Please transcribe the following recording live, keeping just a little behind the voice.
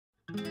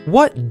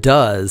What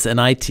does an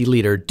IT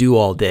leader do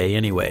all day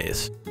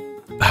anyways?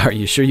 Are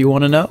you sure you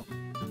want to know?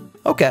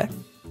 Okay.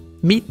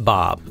 Meet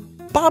Bob.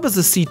 Bob is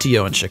a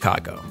CTO in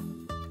Chicago.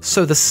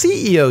 So the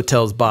CEO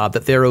tells Bob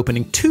that they're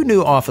opening 2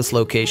 new office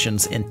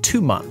locations in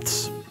 2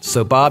 months.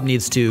 So Bob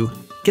needs to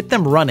get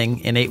them running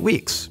in 8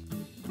 weeks.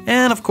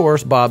 And of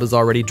course, Bob is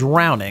already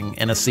drowning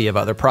in a sea of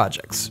other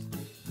projects.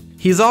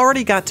 He's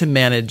already got to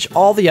manage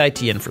all the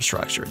IT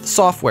infrastructure, the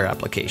software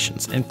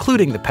applications,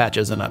 including the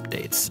patches and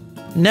updates,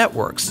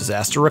 networks,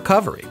 disaster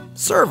recovery,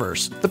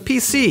 servers, the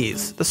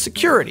PCs, the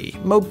security,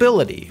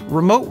 mobility,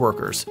 remote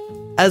workers,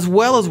 as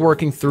well as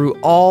working through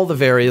all the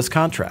various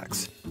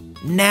contracts.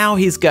 Now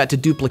he's got to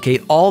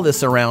duplicate all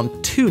this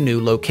around 2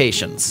 new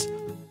locations.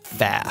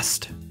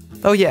 Fast.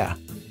 Oh yeah,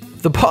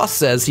 the boss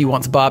says he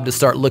wants Bob to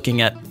start looking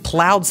at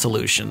cloud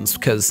solutions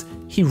because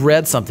he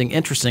read something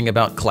interesting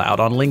about cloud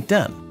on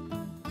LinkedIn.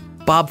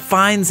 Bob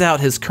finds out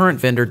his current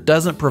vendor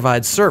doesn't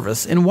provide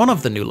service in one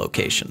of the new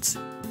locations.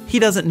 He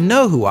doesn't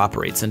know who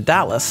operates in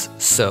Dallas,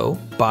 so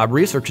Bob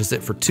researches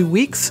it for 2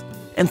 weeks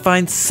and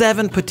finds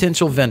 7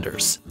 potential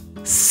vendors.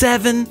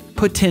 7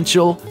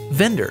 potential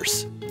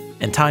vendors.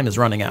 And time is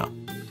running out.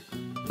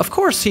 Of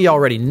course, he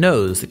already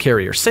knows the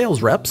carrier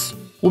sales reps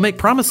will make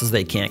promises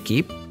they can't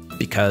keep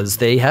because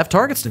they have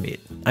targets to meet.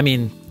 I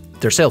mean,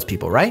 they're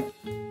salespeople, right?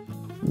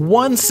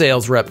 One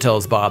sales rep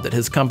tells Bob that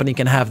his company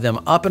can have them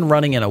up and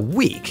running in a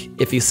week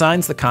if he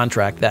signs the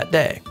contract that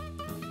day.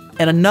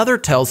 And another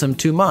tells him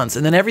 2 months,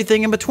 and then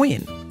everything in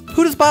between.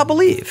 Who does Bob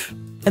believe?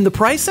 And the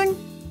pricing?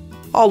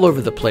 All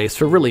over the place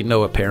for really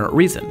no apparent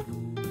reason.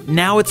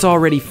 Now it's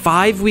already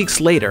 5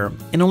 weeks later,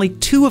 and only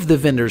 2 of the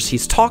vendors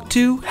he's talked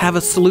to have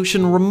a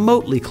solution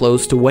remotely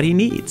close to what he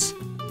needs.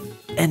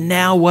 And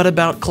now what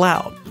about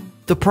cloud?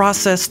 The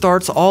process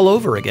starts all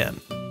over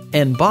again.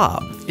 And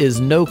Bob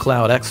is no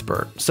cloud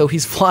expert, so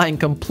he's flying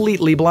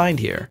completely blind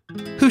here.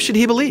 Who should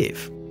he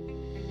believe?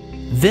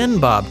 Then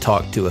Bob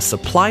talked to a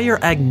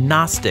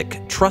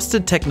supplier-agnostic,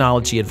 trusted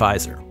technology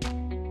advisor.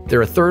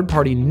 They're a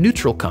third-party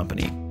neutral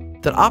company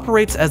that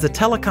operates as a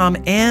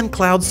telecom and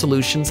cloud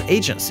solutions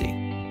agency,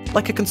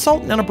 like a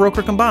consultant and a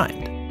broker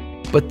combined.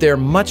 But they're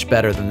much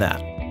better than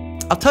that.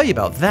 I'll tell you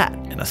about that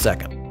in a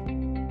second.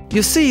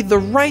 You see, the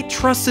right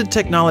trusted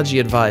technology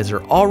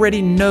advisor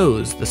already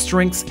knows the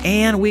strengths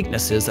and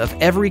weaknesses of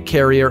every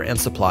carrier and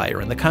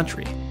supplier in the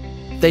country.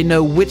 They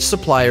know which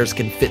suppliers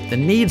can fit the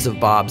needs of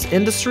Bob's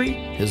industry,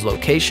 his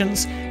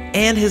locations,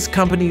 and his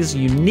company's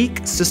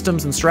unique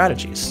systems and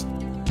strategies.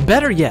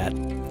 Better yet,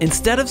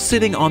 instead of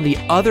sitting on the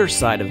other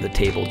side of the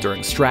table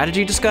during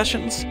strategy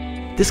discussions,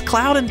 this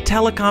cloud and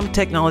telecom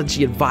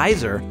technology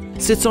advisor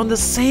sits on the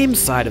same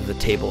side of the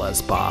table as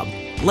Bob,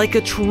 like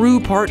a true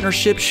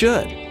partnership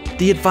should.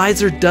 The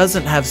advisor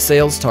doesn't have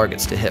sales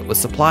targets to hit with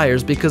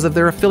suppliers because of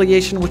their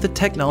affiliation with a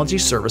technology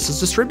services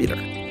distributor.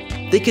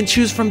 They can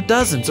choose from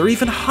dozens or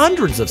even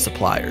hundreds of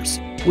suppliers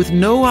with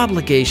no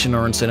obligation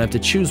or incentive to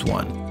choose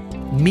one,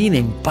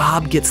 meaning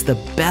Bob gets the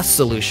best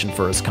solution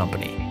for his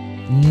company,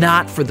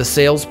 not for the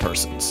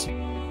salespersons.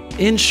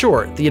 In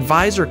short, the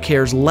advisor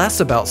cares less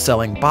about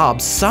selling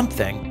Bob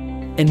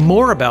something and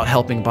more about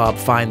helping Bob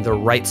find the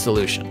right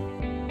solution.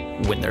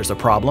 When there's a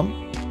problem,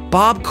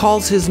 Bob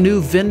calls his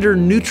new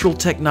vendor-neutral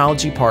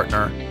technology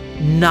partner,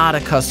 not a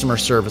customer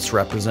service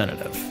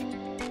representative.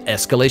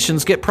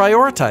 Escalations get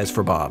prioritized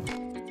for Bob.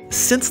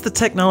 Since the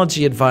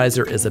technology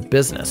advisor is a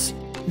business,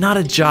 not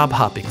a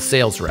job-hopping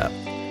sales rep,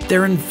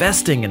 they're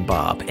investing in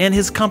Bob and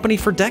his company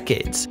for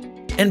decades.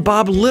 And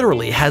Bob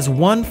literally has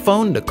one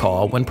phone to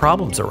call when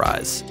problems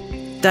arise.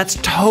 That's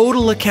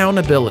total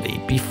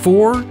accountability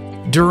before,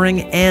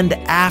 during, and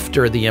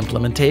after the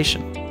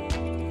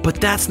implementation.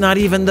 But that's not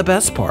even the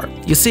best part.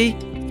 You see,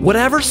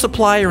 whatever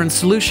supplier and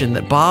solution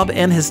that Bob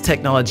and his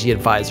technology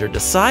advisor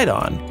decide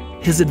on,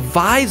 his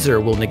advisor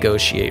will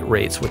negotiate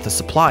rates with the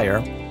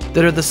supplier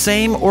that are the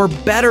same or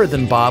better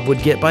than Bob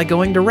would get by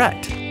going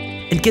direct.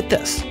 And get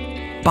this,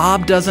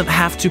 Bob doesn't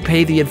have to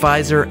pay the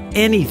advisor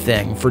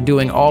anything for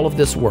doing all of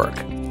this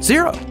work.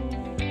 Zero.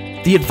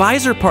 The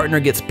advisor partner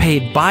gets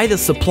paid by the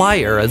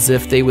supplier as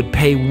if they would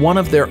pay one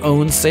of their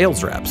own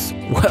sales reps.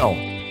 Well,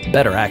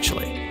 better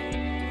actually.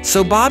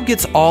 So Bob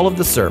gets all of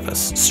the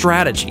service,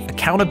 strategy,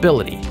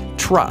 accountability,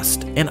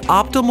 trust, and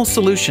optimal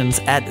solutions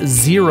at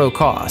zero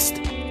cost.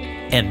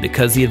 And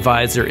because the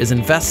advisor is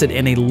invested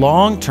in a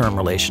long-term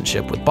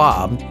relationship with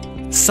Bob,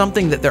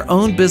 something that their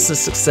own business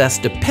success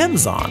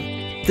depends on,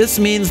 this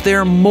means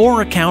they're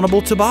more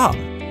accountable to Bob.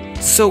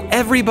 So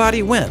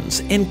everybody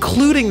wins,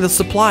 including the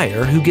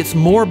supplier who gets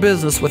more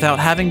business without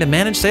having to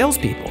manage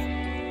salespeople.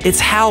 It's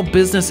how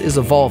business is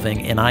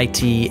evolving in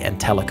IT and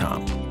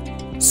telecom.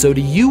 So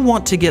do you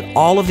want to get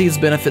all of these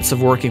benefits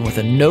of working with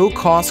a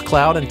no-cost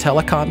cloud and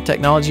telecom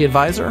technology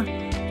advisor?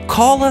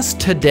 Call us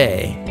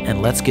today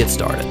and let's get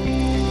started.